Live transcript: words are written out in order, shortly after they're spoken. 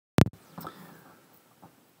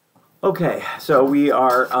Okay, so we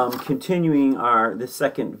are continuing the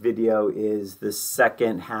second video is the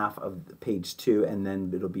second half of page 2, and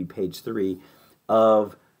then it'll be page 3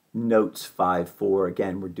 of notes 5-4.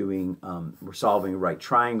 Again, we're solving right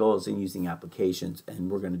triangles and using applications, and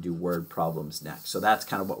we're going to do word problems next. So that's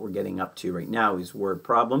kind of what we're getting up to right now is word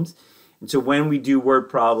problems. And so when we do word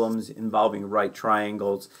problems involving right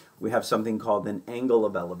triangles, we have something called an angle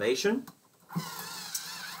of elevation,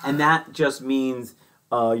 and that just means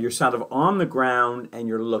you're sort of on the ground and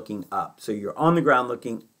you're looking up. So you're on the ground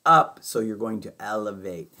looking up, so you're going to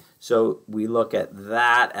elevate. So we look at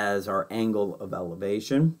that as our angle of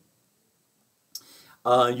elevation.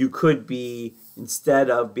 You could be, instead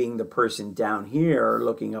of being the person down here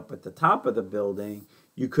looking up at the top of the building,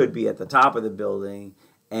 you could be at the top of the building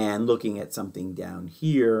and looking at something down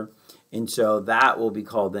here. And so that will be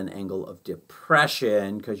called an angle of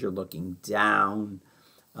depression because you're looking down.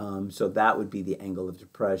 So that would be the angle of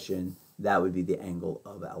depression. That would be the angle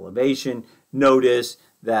of elevation. Notice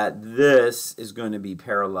that this is going to be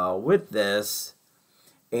parallel with this.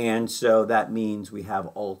 And so that means we have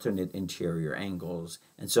alternate interior angles.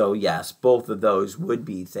 And so, yes, both of those would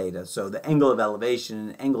be theta. So the angle of elevation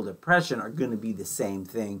and angle of depression are going to be the same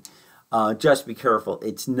thing. Just be careful.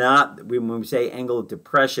 It's not, when we say angle of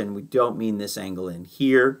depression, we don't mean this angle in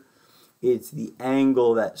here. It's the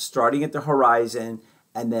angle that's starting at the horizon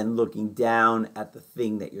and then looking down at the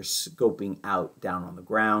thing that you're scoping out down on the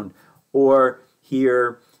ground. Or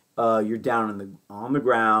here, you're down on the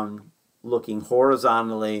ground, looking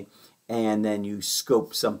horizontally, and then you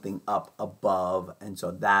scope something up above, and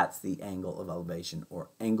so that's the angle of elevation or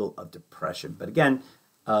angle of depression. But again,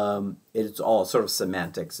 it's all sort of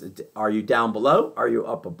semantics. Are you down below? Are you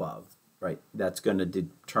up above? Right? That's going to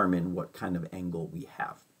determine what kind of angle we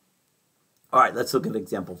have. All right, let's look at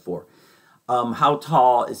example 4. How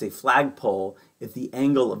tall is a flagpole if the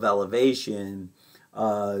angle of elevation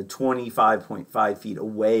 25.5 feet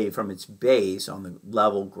away from its base on the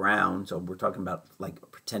level ground? So we're talking about like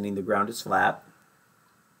pretending the ground is flat.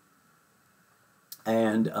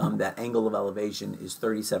 And that angle of elevation is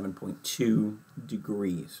 37.2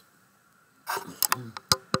 degrees.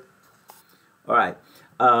 All right,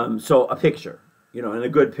 so a picture, and a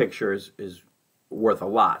good picture is worth a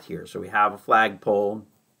lot here. So we have a flagpole.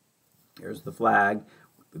 Here's the flag.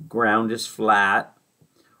 The ground is flat.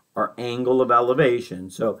 Our angle of elevation.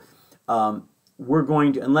 So we're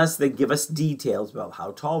going to, unless they give us details about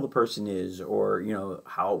how tall the person is, or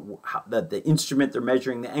how that the instrument they're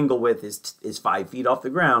measuring the angle with is 5 feet off the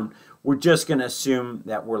ground, we're just going to assume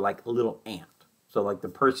that we're like a little ant. So like the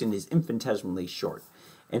person is infinitesimally short.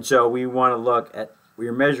 And so we want to look at,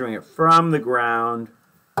 we're measuring it from the ground.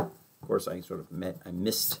 Of course, I sort of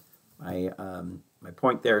missed my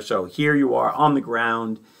point there. So here you are on the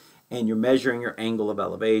ground and you're measuring your angle of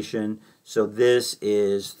elevation. So this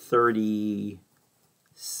is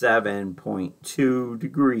 37.2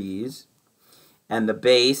 degrees. And the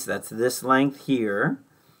base, that's this length here,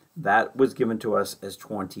 that was given to us as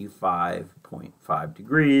 25.5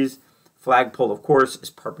 degrees. Flagpole, of course,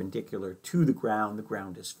 is perpendicular to the ground. The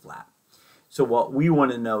ground is flat. So what we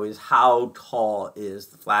want to know is how tall is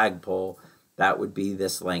the flagpole. That would be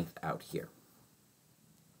this length out here.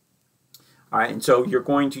 All right, and so you're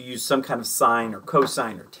going to use some kind of sine or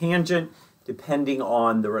cosine or tangent depending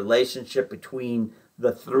on the relationship between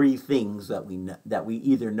the three things that we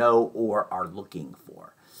either know or are looking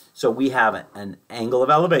for. So we have an angle of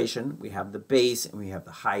elevation, we have the base, and we have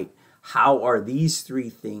the height. How are these three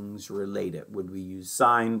things related? Would we use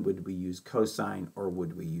sine, would we use cosine, or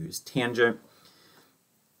would we use tangent?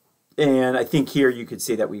 And I think here you could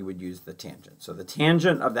see that we would use the tangent. So the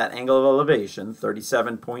tangent of that angle of elevation,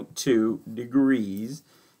 37.2 degrees,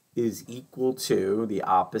 is equal to the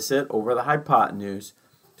opposite over the hypotenuse,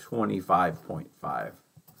 25.5.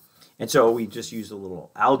 And so we just use a little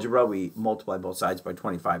algebra. We multiply both sides by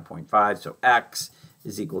 25.5. So x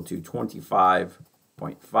is equal to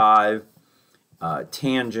 25.5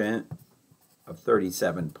 tangent of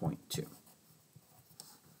 37.2.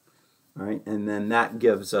 All right, and then that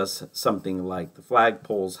gives us something like the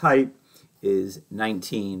flagpole's height is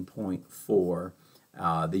 19.4.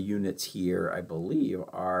 The units here, I believe,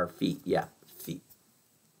 are feet. Yeah, feet.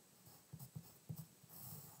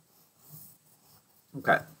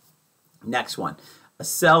 Okay, next one. A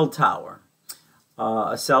cell tower.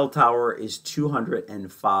 A cell tower is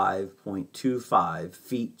 205.25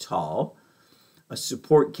 feet tall. A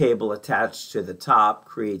support cable attached to the top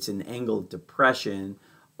creates an angle of depression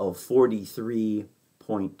of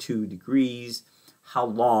 43.2 degrees. How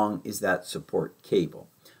long is that support cable?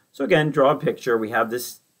 So again, draw a picture. We have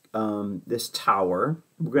this this tower.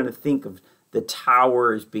 We're going to think of the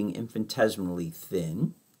tower as being infinitesimally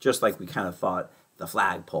thin, just like we kind of thought the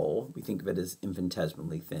flagpole. We think of it as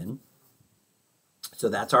infinitesimally thin. So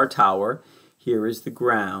that's our tower. Here is the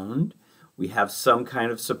ground. We have some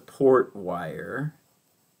kind of support wire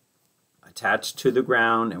attached to the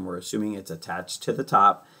ground, and we're assuming it's attached to the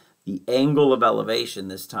top. The angle of elevation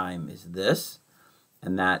this time is this,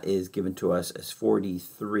 and that is given to us as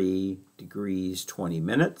 43 degrees 20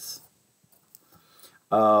 minutes.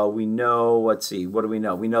 We know, let's see, what do we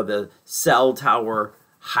know? We know the cell tower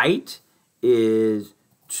height is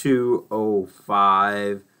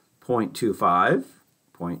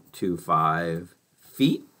 205.25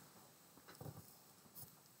 feet.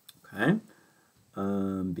 Okay,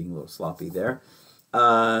 being a little sloppy there.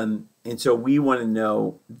 And so we want to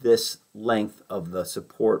know this length of the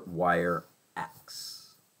support wire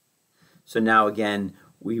X. So now again,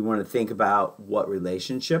 we want to think about what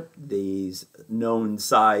relationship these known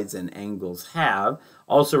sides and angles have.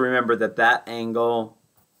 Also remember that that angle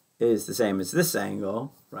is the same as this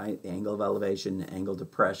angle, right? The angle of elevation, the angle of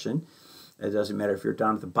depression. It doesn't matter if you're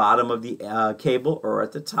down at the bottom of the cable or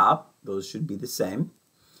at the top. Those should be the same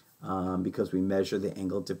because we measure the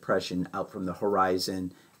angle of depression out from the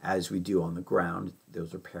horizon as we do on the ground.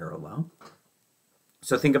 Those are parallel.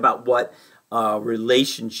 So think about what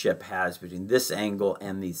relationship has between this angle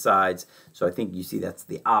and these sides. So I think you see that's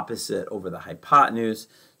the opposite over the hypotenuse.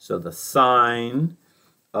 So the sine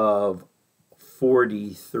of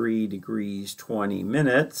 43 degrees 20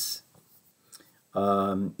 minutes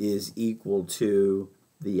is equal to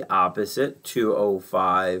the opposite,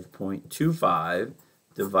 205.25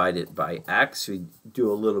 divided by x. We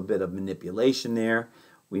do a little bit of manipulation there.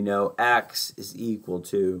 We know x is equal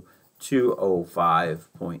to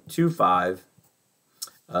 205.25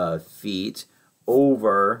 feet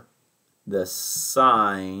over the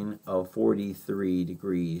sine of 43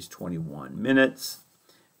 degrees 21 minutes.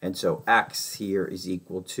 And so x here is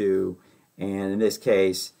equal to, and in this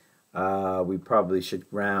case, we probably should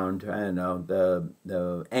round, I don't know,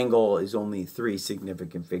 the angle is only 3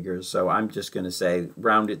 significant figures, so I'm just going to say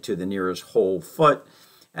round it to the nearest whole foot,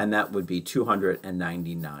 and that would be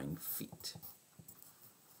 299 feet.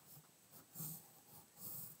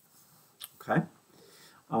 Okay.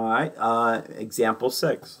 All right. Example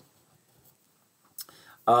 6.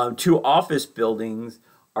 Two office buildings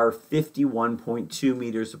are 51.2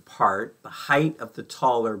 meters apart. The height of the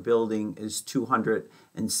taller building is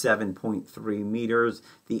 207.3 meters.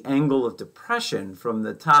 The angle of depression from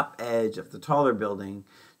the top edge of the taller building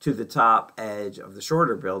to the top edge of the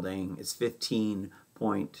shorter building is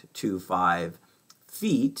 15.25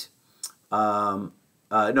 feet. No,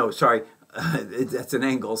 sorry. That's an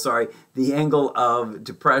angle, sorry. The angle of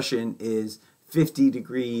depression is 50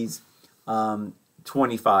 degrees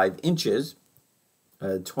 25 inches,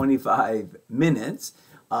 25 minutes.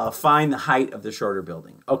 Find the height of the shorter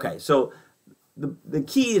building. Okay, so the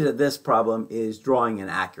key to this problem is drawing an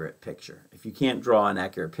accurate picture. If you can't draw an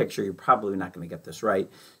accurate picture, you're probably not going to get this right.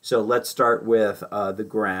 So let's start with the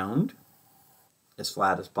ground, as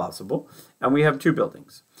flat as possible. And we have two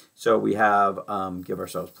buildings. So we have, give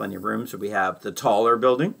ourselves plenty of room. So we have the taller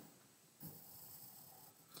building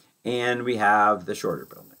and we have the shorter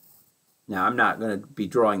building. Now I'm not going to be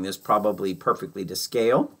drawing this probably perfectly to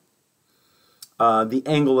scale. The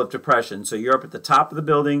angle of depression. So you're up at the top of the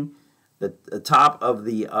building, the top of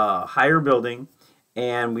the higher building,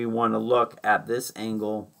 and we want to look at this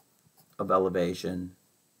angle of elevation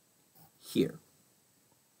here.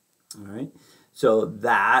 All right. So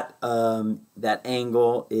that that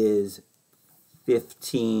angle is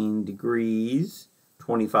 15 degrees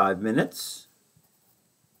 25 minutes.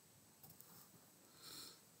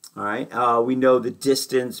 All right. We know the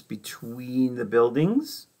distance between the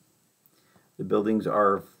buildings. The buildings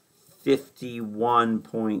are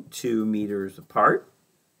 51.2 meters apart.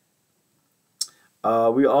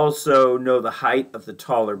 We also know the height of the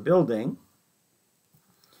taller building.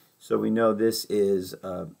 So we know this is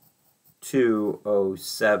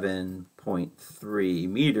 207.3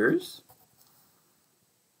 meters.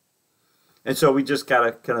 And so we just got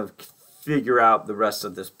to kind of figure out the rest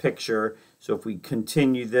of this picture. So if we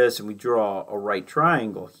continue this and we draw a right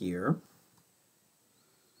triangle here,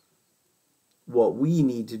 what we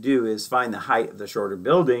need to do is find the height of the shorter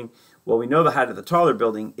building. Well, we know the height of the taller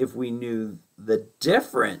building. If we knew the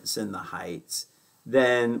difference in the heights,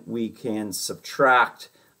 then we can subtract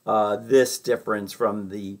this difference from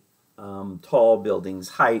the tall building's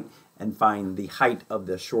height and find the height of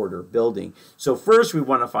the shorter building. So first we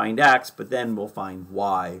want to find x, but then we'll find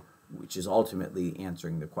y, which is ultimately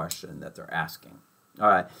answering the question that they're asking. All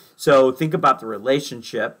right, so think about the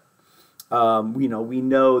relationship. we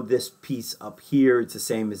know this piece up here, it's the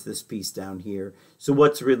same as this piece down here. So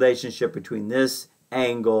what's the relationship between this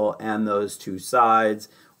angle and those two sides?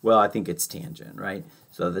 Well, I think it's tangent, right?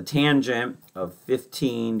 So the tangent of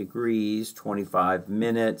 15 degrees, 25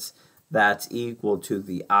 minutes, that's equal to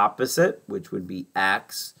the opposite, which would be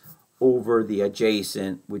x, over the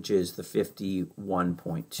adjacent, which is the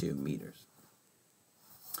 51.2 meters.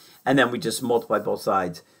 And then we just multiply both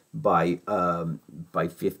sides by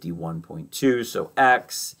 51.2. So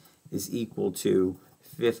x is equal to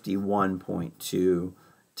 51.2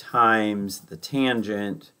 times the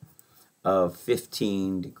tangent of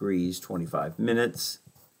 15 degrees 25 minutes,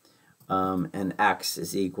 and x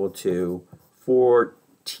is equal to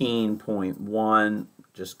 14.1.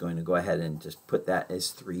 Just going to go ahead and just put that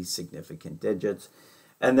as 3 significant digits.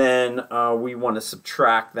 And then we want to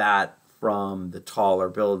subtract that from the taller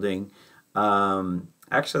building.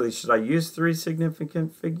 Actually, should I use 3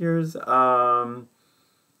 significant figures?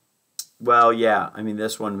 Well, yeah, I mean,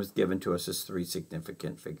 this one was given to us as 3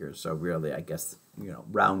 significant figures. So really, I guess,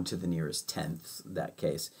 round to the nearest tenths in that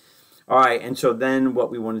case. All right, and so then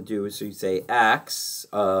what we want to do is, so you say x,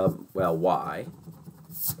 well, y,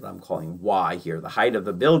 what I'm calling y here, the height of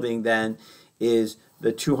the building then is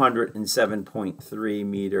the 207.3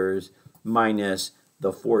 meters minus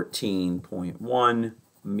the 14.1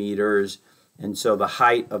 meters. And so the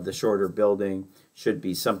height of the shorter building should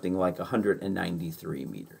be something like 193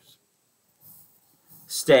 meters.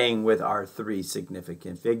 Staying with our 3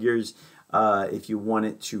 significant figures, if you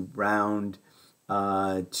wanted to round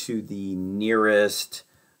to the nearest,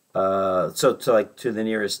 so like to the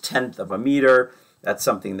nearest tenth of a meter, that's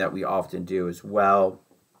something that we often do as well.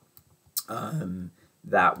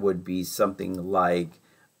 That would be something like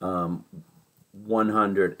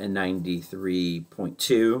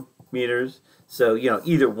 193.2 meters. So,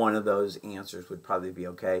 either one of those answers would probably be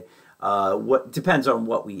okay. What depends on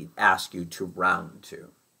what we ask you to round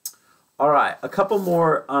to. All right, a couple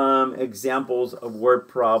more examples of word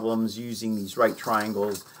problems using these right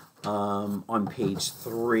triangles on page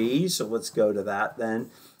 3. So let's go to that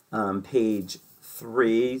then. Page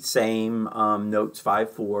 3, same notes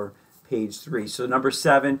 5-4, page 3. So number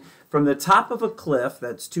 7, from the top of a cliff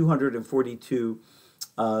that's 242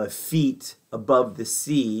 feet above the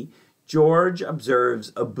sea, George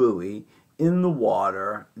observes a buoy in the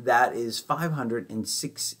water that is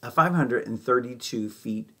 532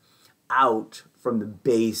 feet out from the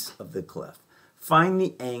base of the cliff. Find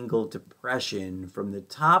the angle depression from the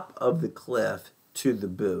top of the cliff to the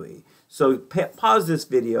buoy. So pause this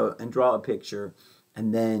video and draw a picture,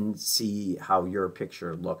 and then see how your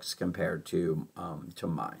picture looks compared to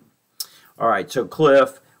mine. All right, so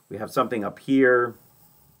cliff, we have something up here,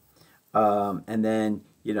 and then,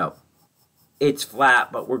 it's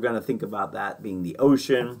flat, but we're going to think about that being the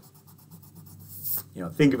ocean.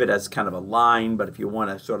 Think of it as kind of a line, but if you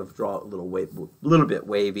want to sort of draw a little bit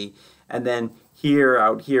wavy. And then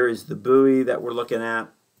out here is the buoy that we're looking at.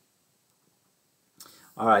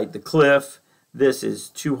 All right, the cliff, this is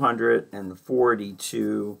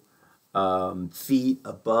 242 feet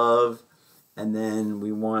above. And then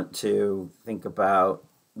we want to think about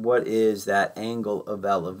what is that angle of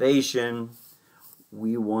elevation.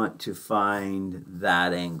 We want to find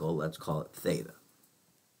that angle, let's call it theta.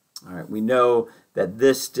 All right, we know that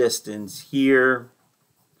this distance here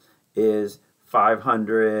is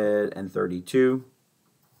 532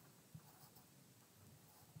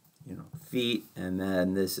 feet, and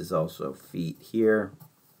then this is also feet here.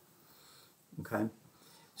 Okay,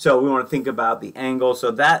 so we want to think about the angle.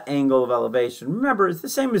 So that angle of elevation, remember, it's the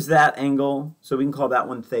same as that angle, so we can call that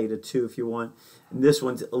one theta 2 if you want. And this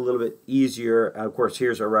one's a little bit easier. Of course,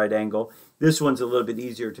 here's our right angle. This one's a little bit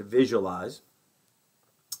easier to visualize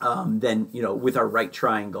than, with our right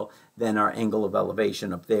triangle, than our angle of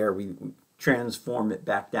elevation up there. We transform it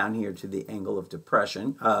back down here to the angle of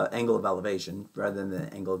depression, angle of elevation rather than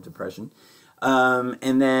the angle of depression.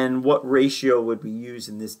 And then what ratio would we use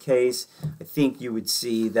in this case? I think you would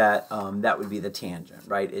see that that would be the tangent,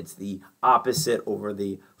 right? It's the opposite over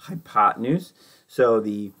the hypotenuse. So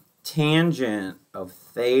the tangent of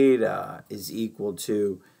theta is equal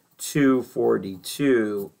to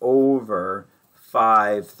 242 over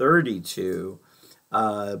 532,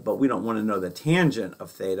 but we don't want to know the tangent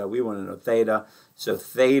of theta. We want to know theta. So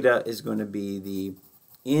theta is going to be the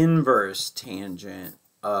inverse tangent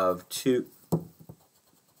of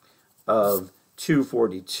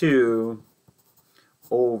 242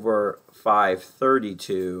 over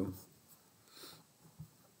 532.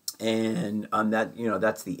 And that,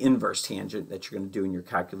 that's the inverse tangent that you're going to do in your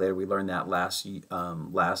calculator. We learned that last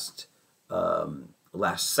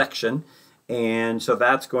section. And so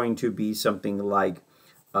that's going to be something like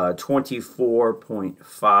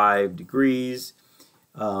 24.5 degrees.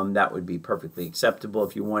 That would be perfectly acceptable.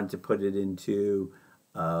 If you wanted to put it into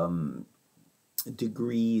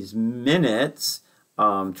degrees minutes,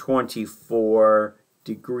 24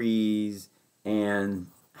 degrees and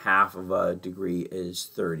half of a degree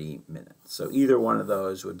is 30 minutes. So either one of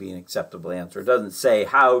those would be an acceptable answer. It doesn't say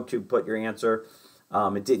how to put your answer.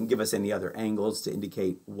 It didn't give us any other angles to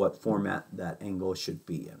indicate what format that angle should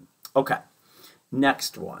be in. Okay,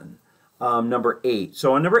 next one, number 8.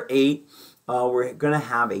 So on number 8, we're going to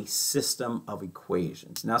have a system of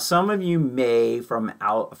equations. Now, some of you may,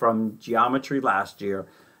 from geometry last year,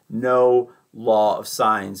 know law of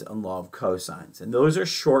sines and law of cosines. And those are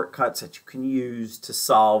shortcuts that you can use to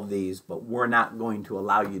solve these, but we're not going to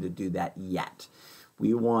allow you to do that yet.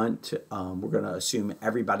 We want to, we're going to assume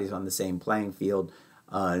everybody's on the same playing field.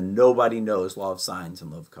 Nobody knows law of sines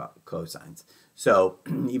and law of cosines. So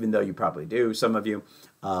even though you probably do, some of you,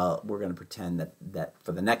 we're going to pretend that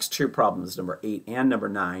for the next two problems, number 8 and number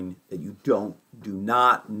 9, that you do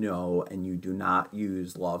not know and you do not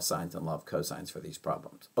use law of sines and law of cosines for these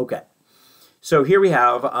problems. Okay, so here we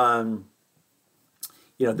have,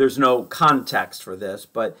 there's no context for this,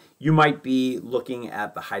 but you might be looking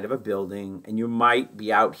at the height of a building, and you might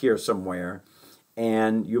be out here somewhere,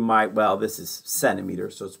 and you might, well, this is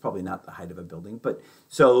centimeters, so it's probably not the height of a building, but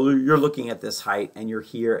so you're looking at this height, and you're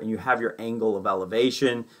here, and you have your angle of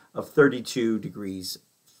elevation of 32 degrees,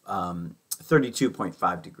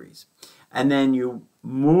 32.5 degrees. And then you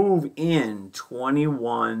move in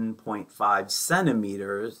 21.5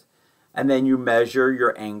 centimeters, and then you measure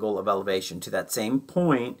your angle of elevation to that same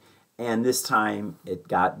point, and this time it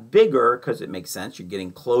got bigger because it makes sense. You're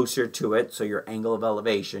getting closer to it, so your angle of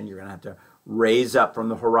elevation, you're going to have to raise up from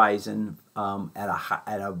the horizon at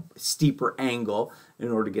a steeper angle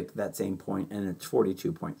in order to get to that same point, and it's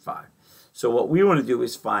 42.5. So what we want to do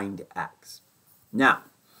is find x. Now,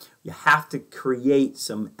 you have to create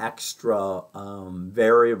some extra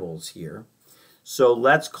variables here. So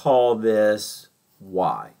let's call this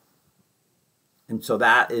y. And so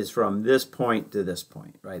that is from this point to this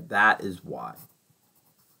point, right? That is y.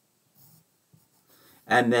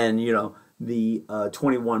 And then, the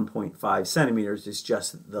 21.5 centimeters is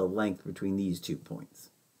just the length between these 2 points.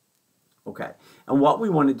 Okay, and what we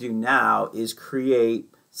want to do now is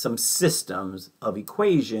create some systems of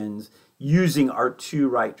equations using our two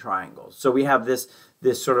right triangles. So we have this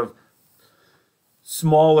sort of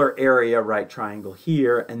smaller area right triangle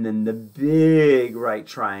here, and then the big right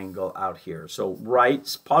triangle out here. So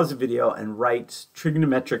pause the video and write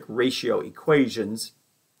trigonometric ratio equations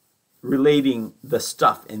relating the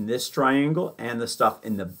stuff in this triangle and the stuff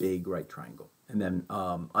in the big right triangle. And then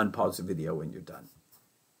unpause the video when you're done.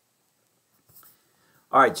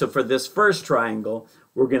 All right, so for this first triangle,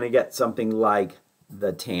 we're going to get something like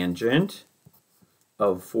the tangent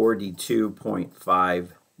of 42.5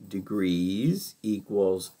 degrees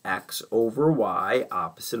equals x over y,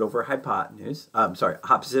 opposite over hypotenuse.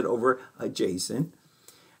 Opposite over adjacent.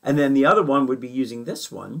 And then the other one would be using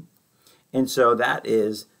this one. And so that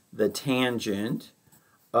is the tangent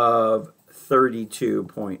of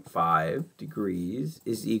 32.5 degrees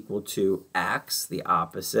is equal to x, the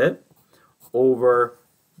opposite, over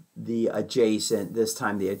the adjacent. This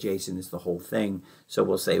time the adjacent is the whole thing. So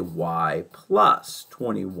we'll say y plus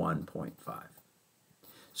 21.5.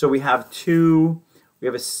 So we have two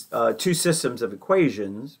systems of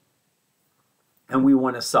equations, and we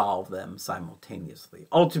want to solve them simultaneously.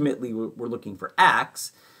 Ultimately, we're looking for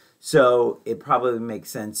x, so it probably makes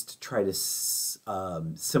sense to try to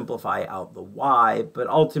simplify out the y, but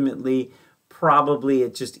ultimately, probably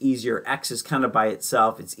it's just easier. X is kind of by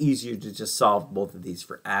itself. It's easier to just solve both of these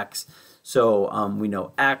for x. So we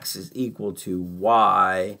know x is equal to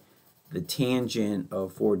y, the tangent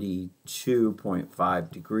of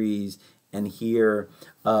 42.5 degrees, and here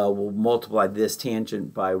we'll multiply this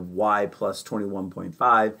tangent by y plus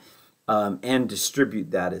 21.5 and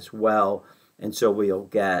distribute that as well. And so we'll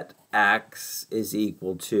get x is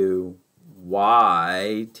equal to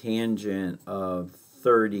y tangent of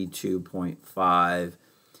 32.5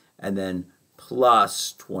 and then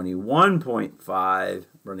plus 21.5,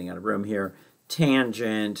 running out of room here,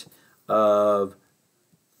 tangent of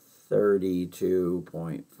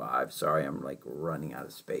 32.5. Sorry, I'm like running out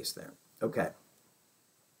of space there. Okay.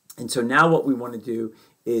 And so now what we want to do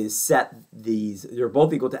is set these, they're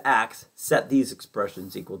both equal to x, set these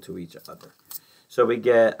expressions equal to each other. So we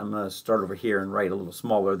get, I'm going to start over here and write a little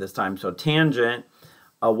smaller this time. So tangent,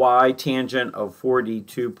 a y tangent of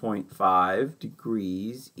 42.5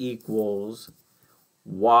 degrees equals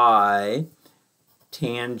y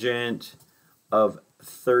tangent of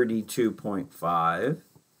 32.5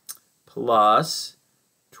 plus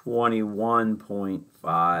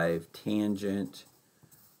 21.5 tangent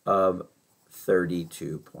of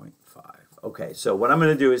 32.5. Okay, so what I'm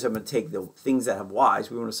going to do is I'm going to take the things that have y's.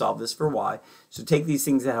 We want to solve this for y. So take these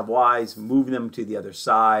things that have y's, move them to the other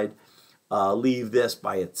side, leave this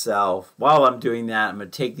by itself. While I'm doing that, I'm going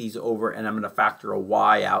to take these over and I'm going to factor a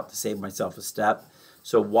y out to save myself a step.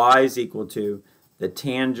 So y is equal to the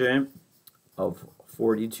tangent of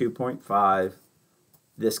 42.5.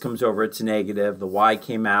 This comes over, it's negative. The y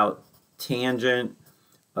came out, tangent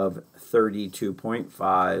of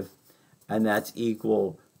 32.5, and that's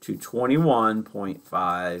equal to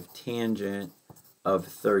 21.5 tangent of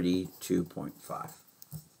 32.5.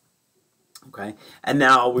 Okay, and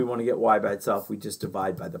now we want to get y by itself. We just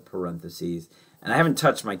divide by the parentheses. And I haven't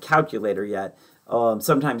touched my calculator yet.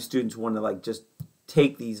 Sometimes students want to just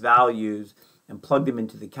take these values and plug them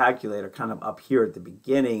into the calculator kind of up here at the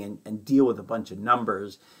beginning and deal with a bunch of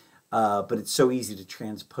numbers. But it's so easy to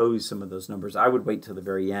transpose some of those numbers. I would wait till the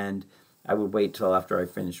very end. I would wait till after I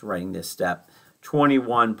finish writing this step.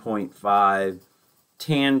 21.5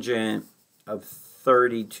 tangent of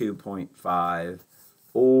 32.5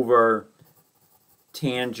 over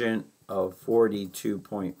tangent of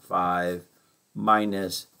 42.5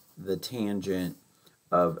 minus the tangent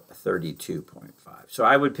of 32.5. So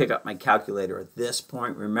I would pick up my calculator at this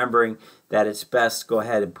point, remembering that it's best to go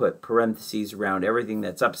ahead and put parentheses around everything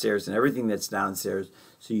that's upstairs and everything that's downstairs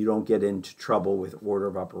so you don't get into trouble with order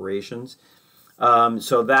of operations.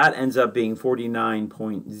 So that ends up being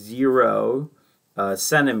 49.0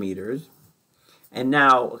 centimeters. And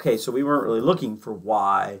now, okay, so we weren't really looking for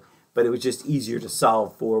y, but it was just easier to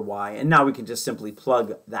solve for y. And now we can just simply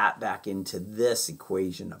plug that back into this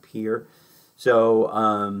equation up here. So,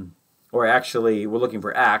 or actually, we're looking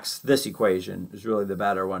for x. This equation is really the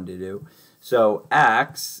better one to do. So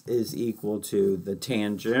x is equal to the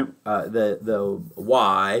tangent, the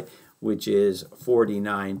y, which is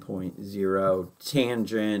 49.0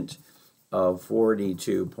 tangent of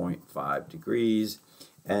 42.5 degrees.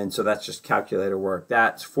 And so that's just calculator work.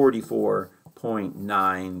 That's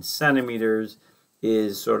 44.9 centimeters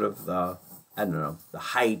is sort of the, I don't know, the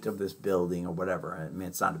height of this building or whatever. I mean,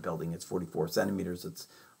 it's not a building, it's 44 centimeters. It's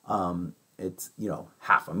you know,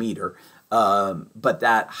 half a meter. But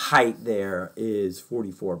that height there is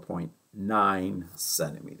 44.9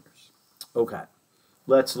 centimeters. Okay,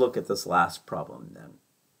 let's look at this last problem then.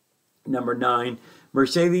 Number 9,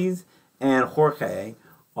 Mercedes and Jorge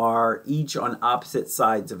are each on opposite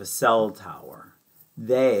sides of a cell tower.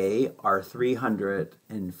 They are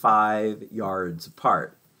 305 yards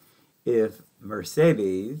apart. If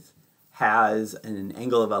Mercedes has an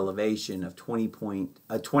angle of elevation of 20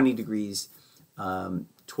 degrees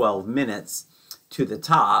 12 minutes to the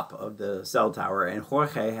top of the cell tower, and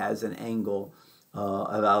Jorge has an angle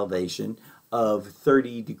of elevation of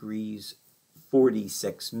 30 degrees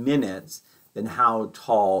 46 minutes, then how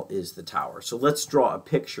tall is the tower? So let's draw a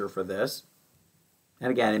picture for this.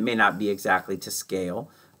 And again, it may not be exactly to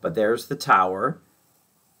scale, but there's the tower.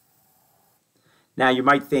 Now you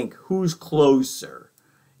might think, who's closer?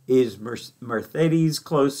 Is Mercedes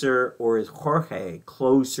closer or is Jorge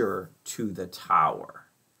closer to the tower?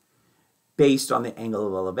 Based on the angle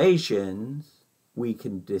of elevations, we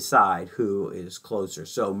can decide who is closer.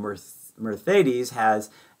 So Mercedes has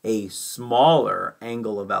a smaller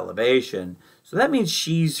angle of elevation, so that means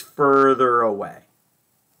she's further away.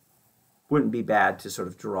 Wouldn't be bad to sort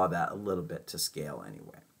of draw that a little bit to scale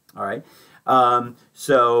anyway. All right,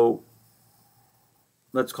 so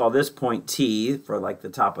let's call this point T for like the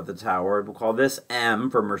top of the tower. We'll call this M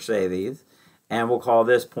for Mercedes, and we'll call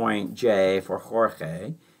this point J for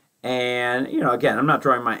Jorge. And, you know, again, I'm not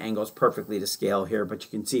drawing my angles perfectly to scale here, but you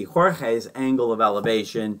can see Jorge's angle of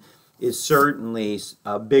elevation is certainly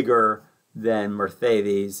bigger than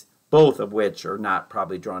Mercedes, both of which are not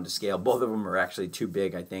probably drawn to scale. Both of them are actually too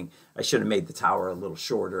big, I think. I should have made the tower a little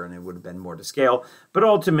shorter and it would have been more to scale. But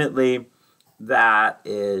ultimately, that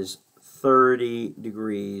is 30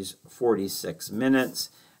 degrees 46 minutes,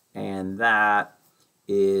 and that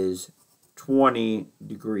is 20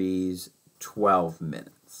 degrees 12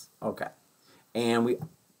 minutes. Okay, and we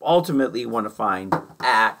ultimately want to find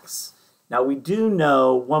x. Now we do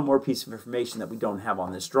know one more piece of information that we don't have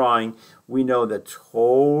on this drawing. We know the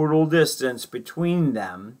total distance between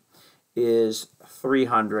them is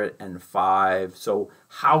 305. So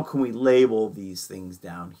how can we label these things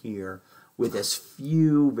down here with as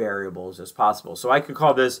few variables as possible? So I could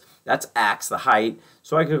call this, that's x, the height.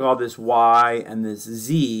 So I could call this y and this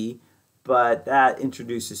z, but that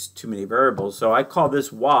introduces too many variables. So I call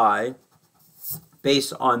this y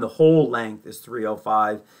based on the whole length is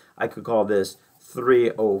 305, I could call this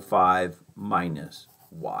 305 minus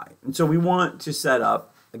y. And so we want to set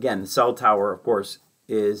up, again, the cell tower, of course,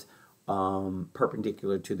 is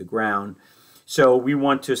perpendicular to the ground. So we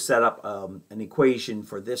want to set up an equation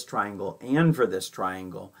for this triangle and for this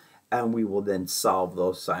triangle, and we will then solve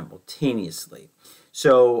those simultaneously.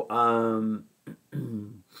 So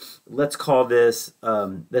let's call this,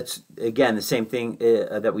 that's again the same thing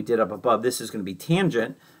that we did up above. This is going to be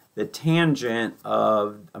tangent. The tangent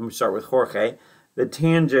of, I'm going to start with Jorge, the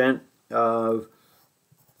tangent of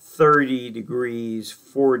 30 degrees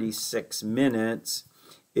 46 minutes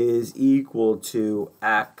is equal to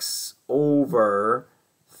x over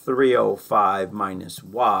 305 minus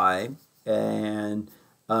y, and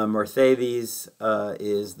Mercedes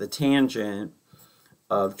is the tangent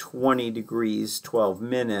of 20 degrees 12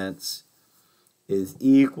 minutes is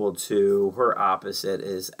equal to, her opposite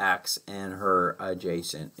is x and her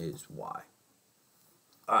adjacent is y.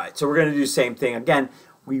 All right, so we're going to do the same thing. Again,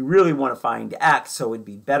 we really want to find x, so it'd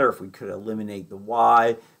be better if we could eliminate the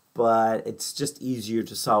y, but it's just easier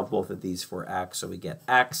to solve both of these for x. So we get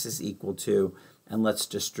x is equal to, and let's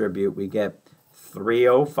distribute, we get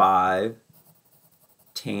 305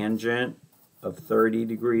 tangent of 30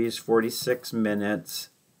 degrees 46 minutes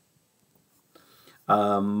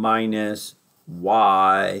minus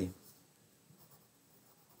y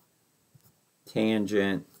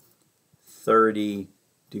tangent 30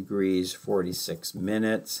 degrees 46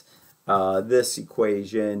 minutes. This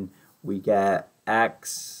equation, we get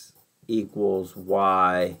x equals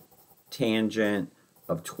y tangent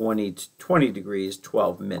of 20 degrees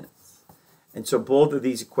 12 minutes. And so both of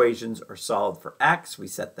these equations are solved for x. We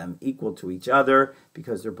set them equal to each other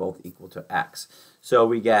because they're both equal to x. So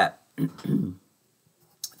we get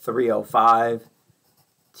 305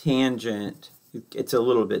 tangent. It's a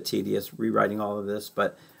little bit tedious rewriting all of this,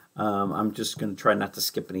 but I'm just going to try not to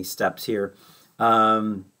skip any steps here.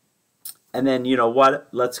 And then, you know what?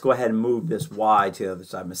 Let's go ahead and move this y to the other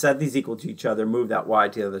side. I'm going to set these equal to each other, move that y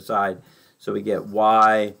to the other side. So we get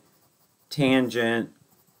y tangent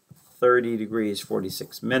 30 degrees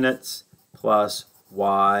 46 minutes plus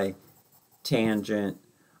y tangent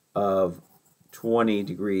of 20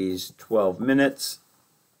 degrees 12 minutes.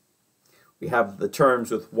 We have the terms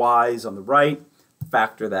with y's on the right,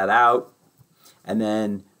 factor that out, and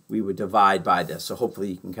then we would divide by this. So hopefully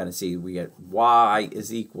you can kind of see we get y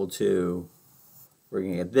is equal to, we're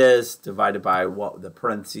going to get this divided by what the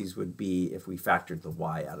parentheses would be if we factored the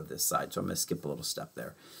y out of this side. So I'm going to skip a little step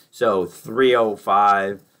there. So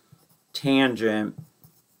 305 tangent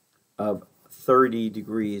of 30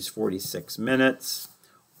 degrees 46 minutes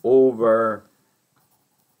over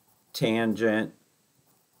tangent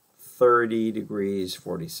 30 degrees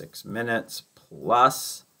 46 minutes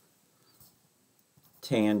plus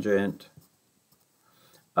tangent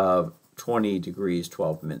of 20 degrees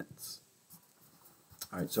 12 minutes.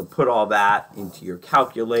 All right, so put all that into your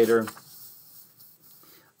calculator.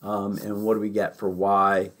 And what do we get for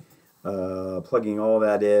y? Plugging all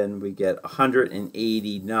that in, we get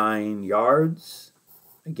 189 yards.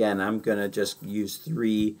 Again, I'm going to just use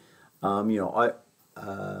 3. The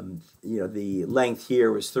length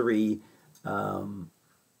here was 3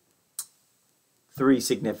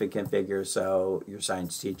 significant figures, so your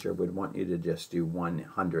science teacher would want you to just do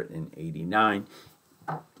 189.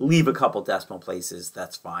 Leave a couple decimal places,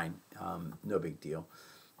 that's fine, no big deal.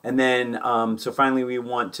 And then, so finally we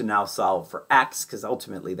want to now solve for x, because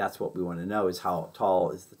ultimately that's what we want to know, is how tall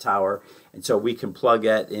is the tower. And so we can plug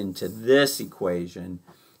it into this equation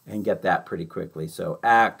and get that pretty quickly. So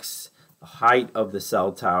x, the height of the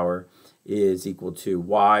cell tower, is equal to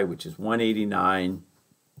y, which is 189,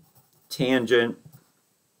 tangent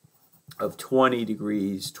of 20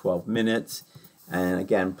 degrees 12 minutes. And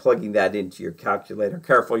again, plugging that into your calculator.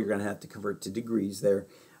 Careful, you're going to have to convert to degrees there.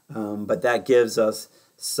 But that gives us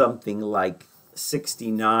something like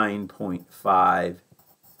 69.5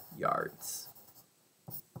 yards.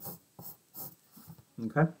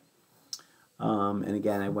 Okay. And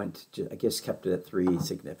again, I just kept it at 3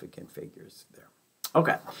 significant figures there.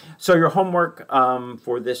 Okay, so your homework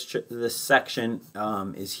for this section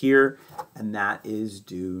is here, and that is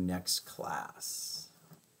due next class.